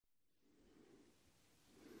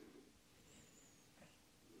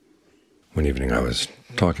One evening I was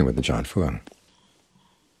talking with the John Fuang,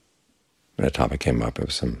 and a topic came up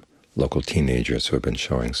of some local teenagers who had been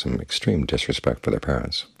showing some extreme disrespect for their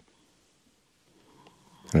parents.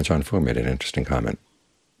 And John Fuang made an interesting comment.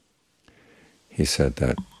 He said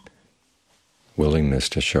that willingness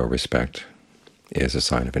to show respect is a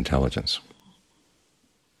sign of intelligence.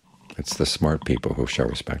 It's the smart people who show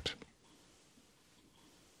respect.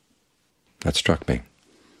 That struck me,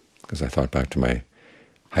 because I thought back to my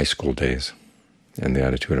high school days, and the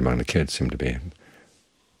attitude among the kids seemed to be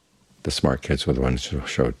the smart kids were the ones who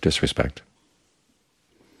showed disrespect.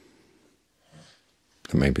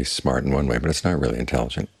 It may be smart in one way, but it's not really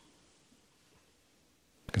intelligent.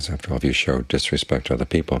 Because after all, if you show disrespect to other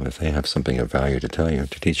people, if they have something of value to tell you,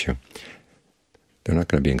 to teach you, they're not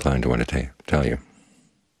going to be inclined to want to tell you.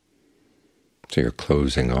 So you're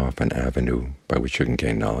closing off an avenue by which you can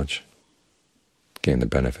gain knowledge, gain the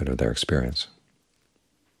benefit of their experience.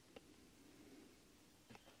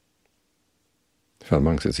 For the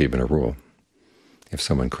monks, it's even a rule. If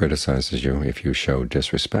someone criticizes you, if you show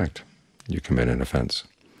disrespect, you commit an offense.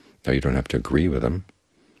 Now, you don't have to agree with them,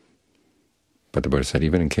 but the Buddha said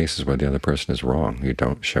even in cases where the other person is wrong, you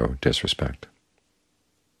don't show disrespect.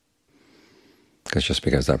 Because just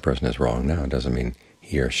because that person is wrong now doesn't mean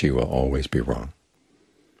he or she will always be wrong.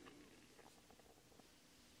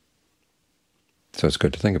 So it's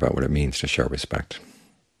good to think about what it means to show respect.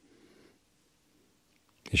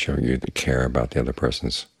 You show you care about the other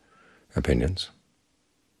person's opinions.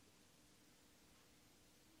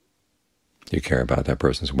 You care about that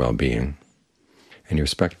person's well-being, and you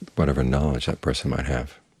respect whatever knowledge that person might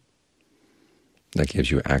have. That gives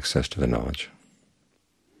you access to the knowledge.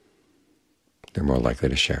 They're more likely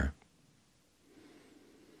to share.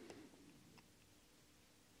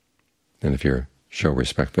 And if you show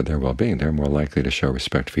respect for their well-being, they're more likely to show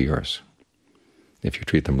respect for yours. If you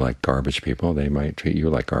treat them like garbage people, they might treat you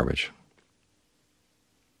like garbage.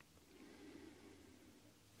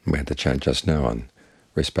 We had the chant just now on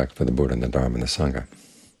respect for the Buddha and the Dhamma and the Sangha.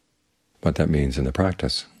 What that means in the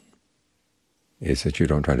practice is that you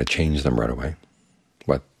don't try to change them right away,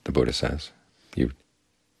 what the Buddha says. You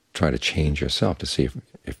try to change yourself to see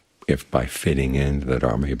if by fitting into the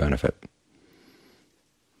Dharma you benefit.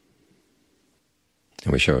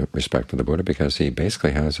 And we show respect for the Buddha because he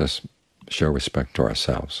basically has us show respect to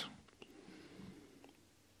ourselves.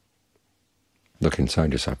 Look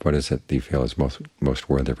inside yourself. What is it that you feel is most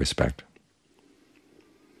worthy of respect?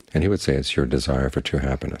 And he would say it's your desire for true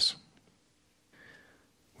happiness,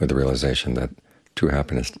 with the realization that true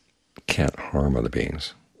happiness can't harm other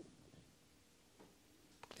beings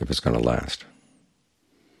if it's going to last.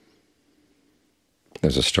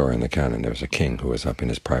 There's a story in the canon. There was a king who was up in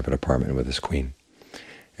his private apartment with his queen,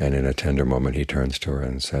 and in a tender moment he turns to her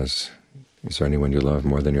and says, "Is there anyone you love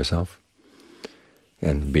more than yourself?"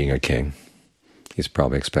 And being a king, he's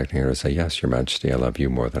probably expecting her to say, "Yes, Your Majesty, I love you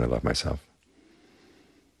more than I love myself."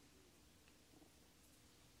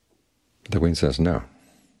 The queen says, "No.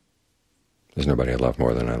 There's nobody I love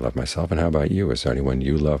more than I love myself. And how about you? Is there anyone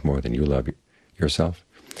you love more than you love yourself?"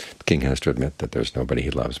 The king has to admit that there's nobody he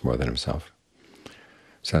loves more than himself.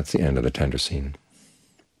 So that's the end of the tender scene.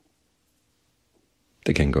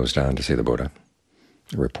 The king goes down to see the Buddha,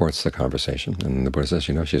 reports the conversation, and the Buddha says,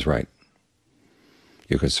 "You know, she's right.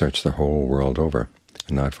 You could search the whole world over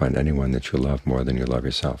and not find anyone that you love more than you love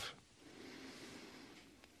yourself."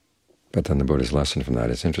 But then the Buddha's lesson from that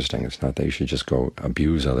is interesting. It's not that you should just go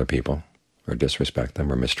abuse other people or disrespect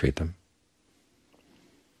them or mistreat them.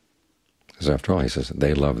 Because after all, he says,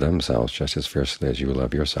 they love themselves just as fiercely as you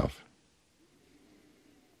love yourself.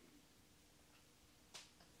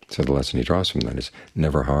 So the lesson he draws from that is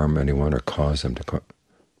never harm anyone or cause them to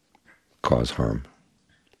cause harm.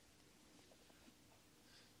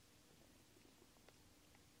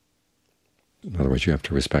 In other words, you have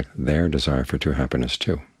to respect their desire for true happiness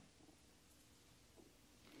too.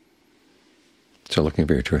 So looking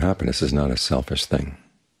for your true happiness is not a selfish thing.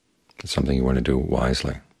 It's something you want to do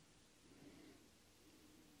wisely.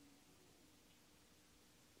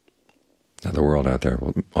 Now, the world out there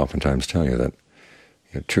will oftentimes tell you that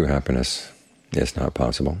true happiness is not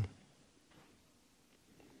possible.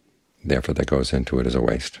 Therefore, that goes into it as a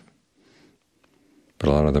waste. But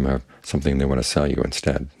a lot of them have something they want to sell you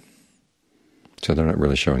instead. So they're not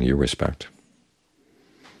really showing you respect.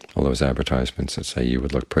 All those advertisements that say you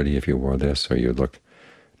would look pretty if you wore this, or you'd look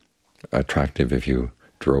attractive if you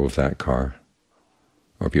drove that car,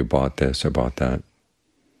 or if you bought this or bought that.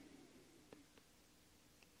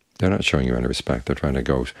 They're not showing you any respect. They're trying to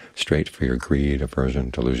go straight for your greed, aversion,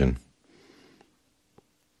 delusion.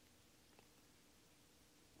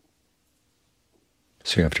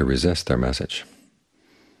 So you have to resist their message.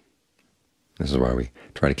 This is why we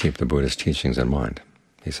try to keep the Buddha's teachings in mind.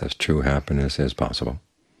 He says true happiness is possible,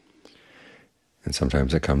 and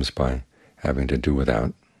sometimes it comes by having to do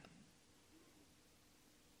without,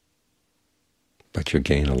 but you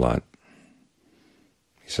gain a lot.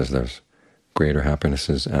 He says there's greater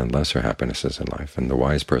happinesses and lesser happinesses in life, and the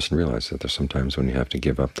wise person realizes that there's sometimes when you have to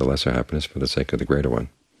give up the lesser happiness for the sake of the greater one.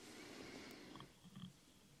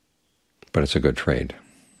 But it's a good trade.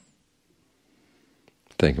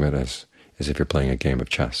 Think of it as if you're playing a game of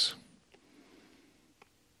chess.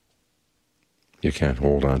 You can't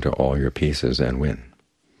hold on to all your pieces and win.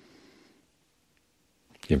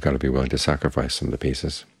 You've got to be willing to sacrifice some of the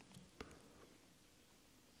pieces,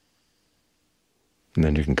 and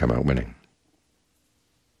then you can come out winning.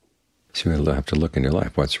 So you have to look in your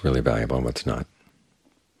life what's really valuable and what's not,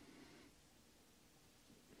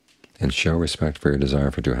 and show respect for your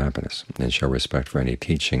desire for true happiness, and show respect for any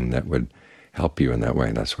teaching that would help you in that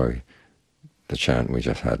way. That's why the chant we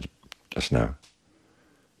just had just now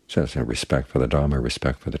says respect for the Dhamma,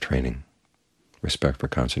 respect for the training, respect for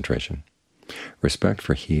concentration, respect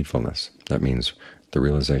for heedfulness. That means the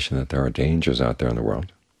realization that there are dangers out there in the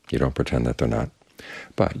world. You don't pretend that they're not,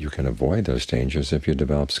 but you can avoid those dangers if you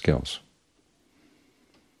develop skills.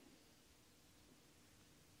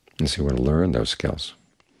 And so you want to learn those skills.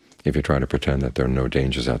 If you try to pretend that there are no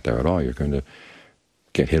dangers out there at all, you're going to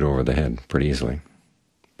get hit over the head pretty easily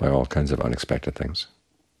by all kinds of unexpected things.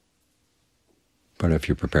 But if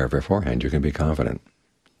you prepare beforehand, you can be confident.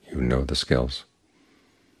 You know the skills.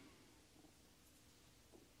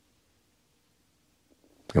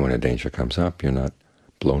 And when a danger comes up, you're not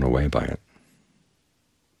blown away by it.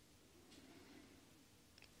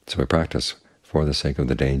 So we practice for the sake of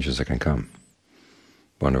the dangers that can come.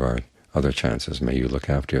 One of our other chants is, may you look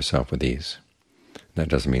after yourself with ease. That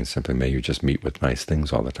doesn't mean simply may you just meet with nice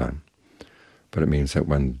things all the time, but it means that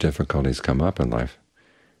when difficulties come up in life,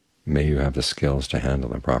 may you have the skills to handle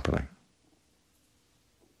them properly.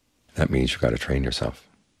 That means you've got to train yourself.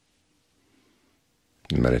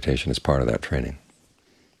 And meditation is part of that training.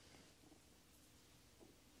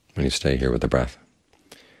 When you stay here with the breath,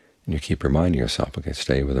 and you keep reminding yourself, okay,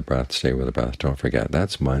 stay with the breath, don't forget,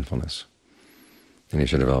 that's mindfulness. And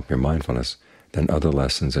as you develop your mindfulness, then other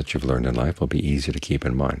lessons that you've learned in life will be easy to keep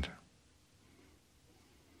in mind.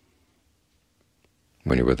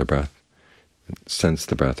 When you're with the breath, sense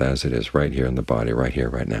the breath as it is, right here in the body, right here,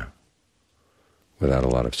 right now, without a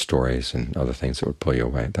lot of stories and other things that would pull you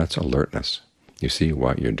away. That's alertness. You see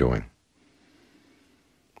what you're doing.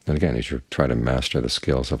 And again, as you try to master the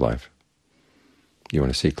skills of life, you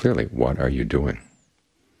want to see clearly, what are you doing?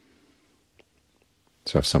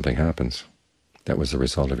 So if something happens that was the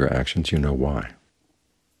result of your actions, you know why.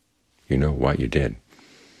 You know what you did.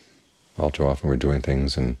 All too often we're doing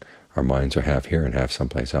things and our minds are half here and half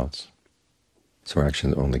someplace else. So our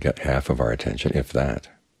actions only get half of our attention, if that.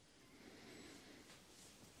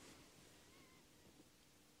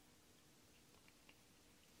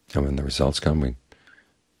 And when the results come, we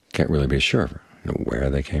can't really be sure where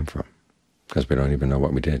they came from, because we don't even know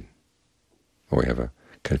what we did, or we have a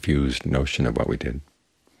confused notion of what we did.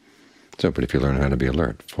 So, but if you learn how to be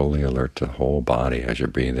alert, fully alert to the whole body as you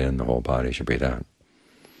breathe in, the whole body as you breathe out,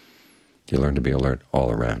 you learn to be alert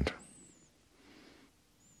all around.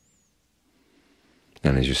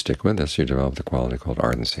 And as you stick with this, you develop the quality called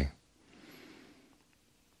ardency.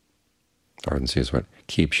 Ardency is what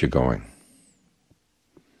keeps you going.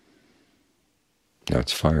 Now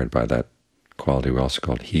it's fired by that quality we also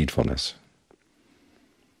called heedfulness.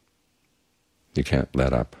 You can't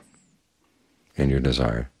let up in your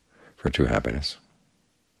desire for true happiness.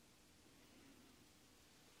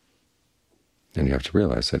 And you have to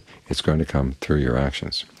realize that it's going to come through your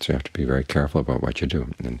actions. So you have to be very careful about what you do.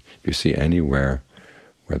 And if you see anywhere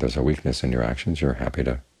where there's a weakness in your actions, you're happy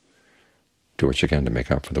to do what you can to make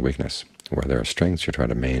up for the weakness. Where there are strengths, you try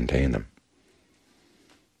to maintain them.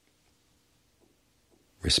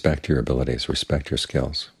 Respect your abilities, respect your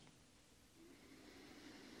skills.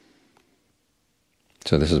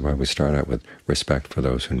 So this is why we start out with respect for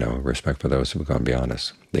those who know, respect for those who have gone beyond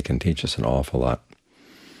us. They can teach us an awful lot.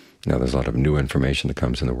 Now there's a lot of new information that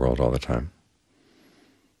comes in the world all the time.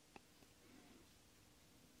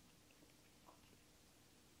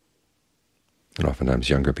 And oftentimes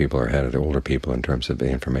younger people are ahead of the older people in terms of the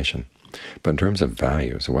information. But in terms of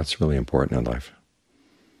values, what's really important in life?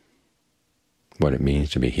 What it means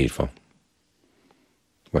to be heedful.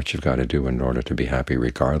 What you've got to do in order to be happy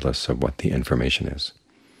regardless of what the information is.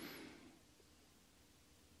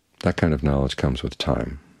 That kind of knowledge comes with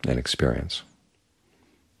time and experience.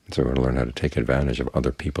 And so we want to learn how to take advantage of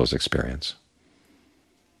other people's experience.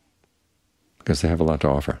 because they have a lot to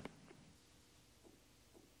offer.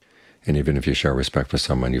 And even if you show respect for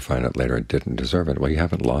someone, you find out later it didn't deserve it, well, you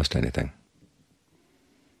haven't lost anything.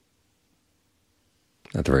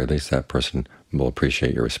 At the very least, that person will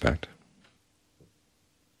appreciate your respect.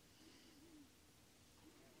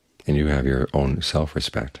 And you have your own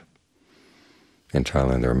self-respect. In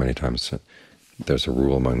Thailand, there are many times that there's a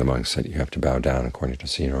rule among the monks that you have to bow down according to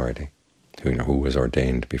seniority. Who was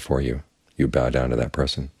ordained before you, you bow down to that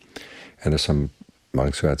person. And there's some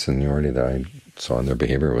monks who had seniority that I saw in their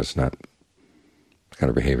behavior was not the kind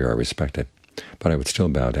of behavior I respected, but I would still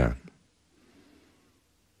bow down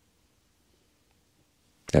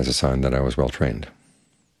as a sign that I was well-trained.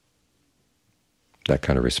 That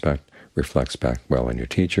kind of respect reflects back well on your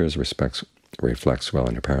teachers, reflects well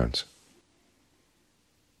on your parents.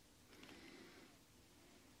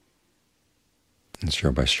 And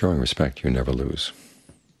so by showing respect, you never lose.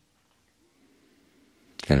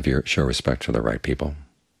 And if you show respect to the right people,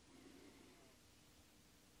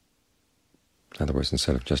 in other words,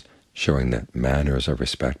 instead of just showing the manners of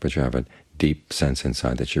respect, but you have a deep sense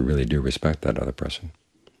inside that you really do respect that other person,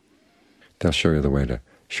 they'll show you the way to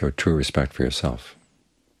show true respect for yourself,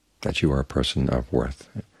 that you are a person of worth,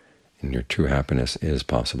 and your true happiness is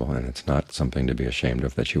possible, and it's not something to be ashamed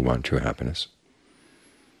of that you want true happiness.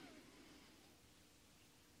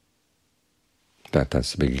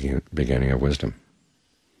 That's the beginning of wisdom.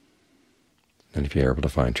 And if you're able to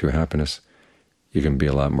find true happiness, you can be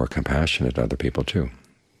a lot more compassionate to other people too.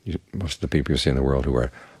 Most of the people you see in the world who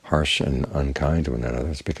are harsh and unkind to one another,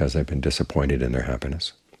 it's because they've been disappointed in their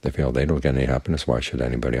happiness. They feel they don't get any happiness, why should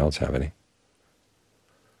anybody else have any?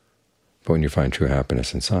 But when you find true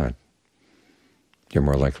happiness inside, you're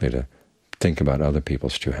more likely to think about other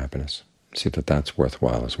people's true happiness, see that that's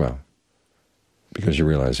worthwhile as well. Because you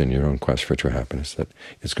realize in your own quest for true happiness that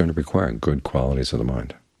it's going to require good qualities of the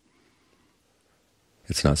mind.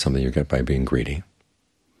 It's not something you get by being greedy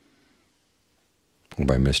or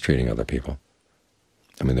by mistreating other people.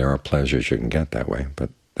 I mean, there are pleasures you can get that way, but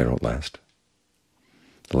they don't last.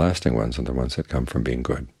 The lasting ones are the ones that come from being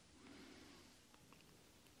good.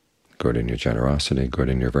 Good in your generosity, good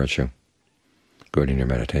in your virtue, good in your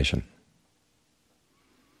meditation.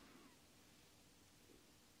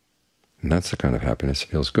 And that's the kind of happiness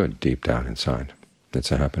that feels good deep down inside.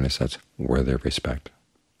 It's a happiness that's worthy of respect.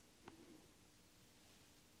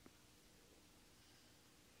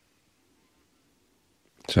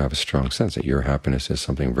 So have a strong sense that your happiness is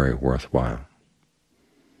something very worthwhile.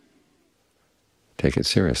 Take it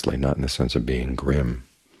seriously, not in the sense of being grim,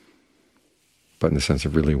 but in the sense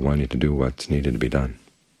of really wanting to do what's needed to be done.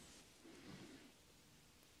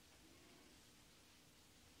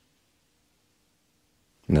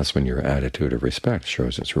 And that's when your attitude of respect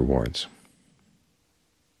shows its rewards.